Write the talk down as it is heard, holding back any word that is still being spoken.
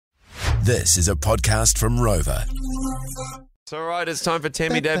This is a podcast from Rover. It's all right, it's time for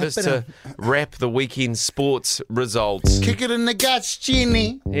Tammy Davis to wrap the weekend sports results. Kick it in the guts,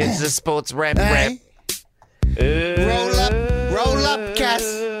 Ginny. Here's the sports wrap. Hey. Roll up, Cass.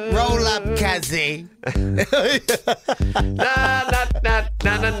 Roll up, Kazzy. Na na na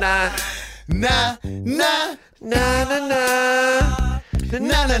na na na Na, na, na na na na,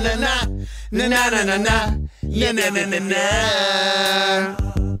 na, na, na, na, na, na, na, na, na, na, na, na.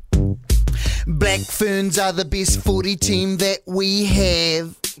 Black Ferns are the best footy team that we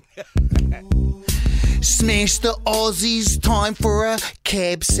have. Smash the Aussies, time for a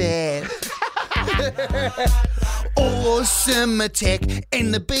cab sat. Awesome attack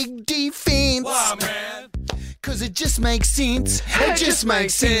and the big defense. Wow, man. Cause it just makes sense. It just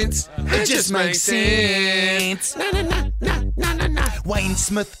makes sense. It just makes sense. Na, na, na, na, na, na, na. Wayne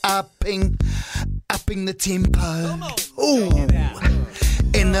Smith upping the tempo. Ooh.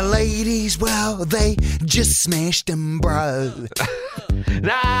 And the ladies, well, they just smashed him, bro.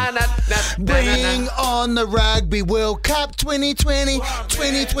 na na na. Bring on the Rugby World Cup 2020,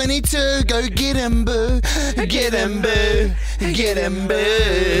 2022. Go get him, boo. Get him, boo. Get him,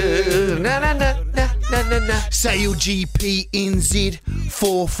 boo. Na na na na na na na. Sail GP NZ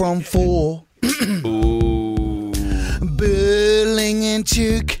 4 from 4. Ooh. Burling and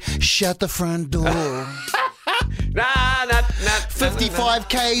Tuke, shut the front door. Na na na. 55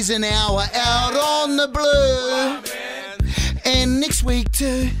 k's an hour out on the blue. And next week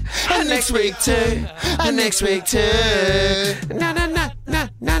too. And next week too. And next week too. Na na na na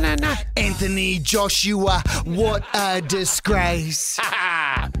na na na. Anthony Joshua, what a disgrace.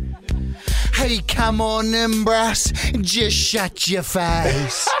 Hey, come on, Imbras, just shut your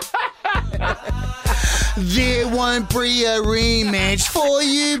face. There won't be a rematch for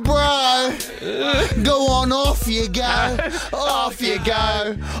you, bro. Go on, off you go. Off you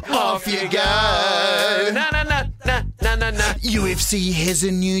go. Off you go. Na na na na na na na. UFC has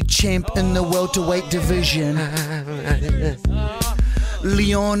a new champ in the welterweight division.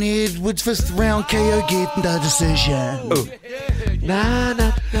 Leon Edwards, first round KO, get the decision. Ooh. Na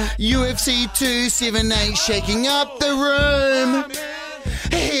na na. UFC 278 shaking up the room.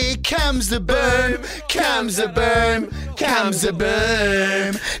 Here comes the boom, comes the boom, comes the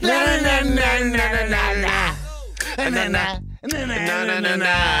boom. Na na na na na na na. Na na na na na na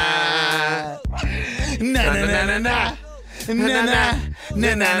na. Na na na na na. Na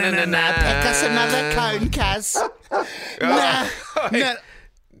na na na na na. Pick us another cone, cuz. Na na.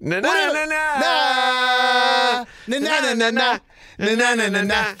 Na na na na. Na na na na na. Na na na na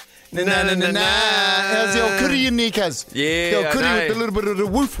na. Na na na na na. How's the old curry in there, cuz? Yeah, The old I curry know. with a little bit of the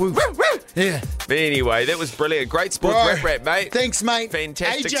woof woof. Yeah. But anyway, that was brilliant. Great sports wrap, mate. Thanks, mate.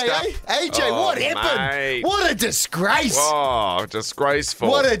 Fantastic AJ, stuff. AJ, Oh, what happened? mate. What a disgrace. Oh, disgraceful.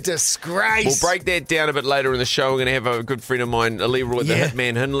 What a disgrace. We'll break that down a bit later in the show. We're going to have a good friend of mine, Leroy the Yeah.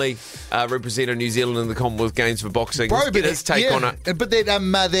 Hitman Hindley, representing New Zealand in the Commonwealth Games for boxing. Bro, Let's get his take on it. But that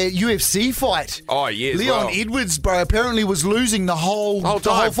UFC fight. Oh, yeah, as Leon well. Edwards, bro, apparently was losing the whole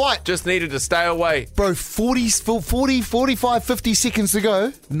fight. Just needed to stay away. Bro, 45, 50 seconds to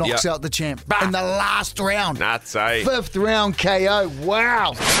go, knocks Yep. out the champ Bah. in the last round. Nuts, eh? 5th round KO.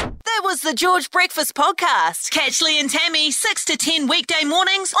 Wow. That was the George Breakfast Podcast. Catch Lee and Tammy 6 to 10 weekday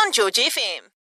mornings on George FM.